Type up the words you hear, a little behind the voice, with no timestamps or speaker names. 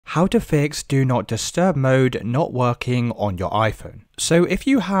How to fix Do Not Disturb mode not working on your iPhone. So if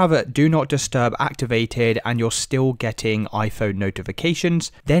you have Do Not Disturb activated and you're still getting iPhone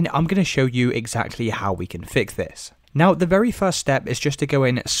notifications, then I'm going to show you exactly how we can fix this. Now, the very first step is just to go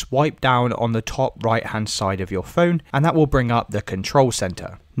in, swipe down on the top right hand side of your phone, and that will bring up the control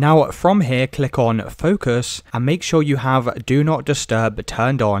center. Now, from here, click on Focus and make sure you have Do Not Disturb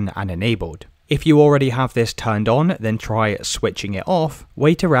turned on and enabled. If you already have this turned on, then try switching it off,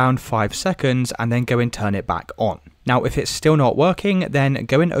 wait around 5 seconds and then go and turn it back on. Now, if it's still not working, then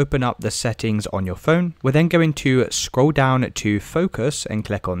go and open up the settings on your phone. We're then going to scroll down to Focus and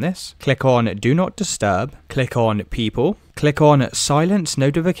click on this. Click on Do Not Disturb, click on People, click on Silence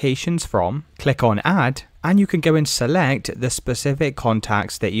Notifications From, click on Add, and you can go and select the specific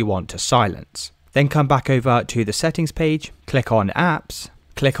contacts that you want to silence. Then come back over to the settings page, click on Apps,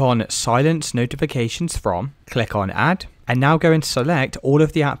 click on Silence Notifications From, click on Add, and now go and select all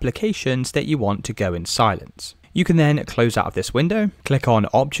of the applications that you want to go in silence. You can then close out of this window, click on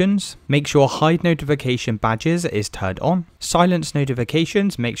Options, make sure Hide Notification Badges is turned on, Silence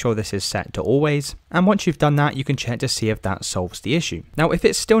Notifications, make sure this is set to Always, and once you've done that, you can check to see if that solves the issue. Now, if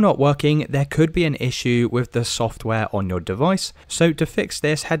it's still not working, there could be an issue with the software on your device, so to fix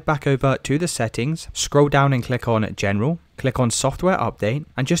this, head back over to the settings, scroll down and click on General, click on Software Update,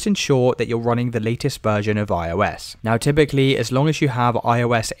 and just ensure that you're running the latest version of iOS. Now, typically, as long as you have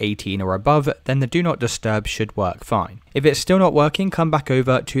iOS 18 or above, then the Do Not Disturb should work fine. If it's still not working, come back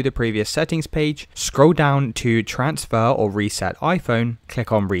over to the previous settings page, scroll down to Transfer or Reset iPhone,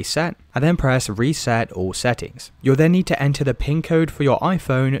 click on Reset, and then press Reset All Settings. You'll then need to enter the PIN code for your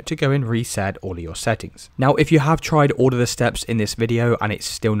iPhone to go and reset all of your settings. Now, if you have tried all of the steps in this video and it's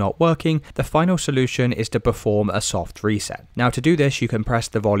still not working, the final solution is to perform a soft reset. Now, to do this, you can press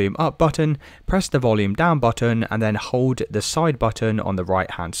the volume up button, press the volume down button, and then hold the side button on the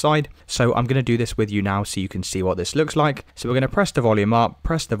right hand side. So I'm going to do this with you now so you can see what this looks like. So we're going to press the volume up,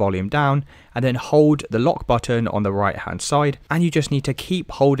 press the volume down, and then hold the lock button on the right hand side. And you just need to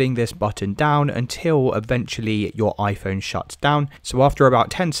keep holding this button down until eventually your iPhone shuts down. So after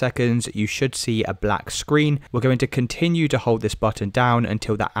about 10 seconds, you should see a black screen. We're going to continue to hold this button down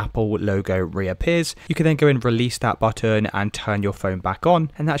until the Apple logo reappears. You can then go and release that button and turn your phone back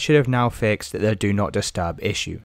on, and that should have now fixed the Do Not Disturb issue.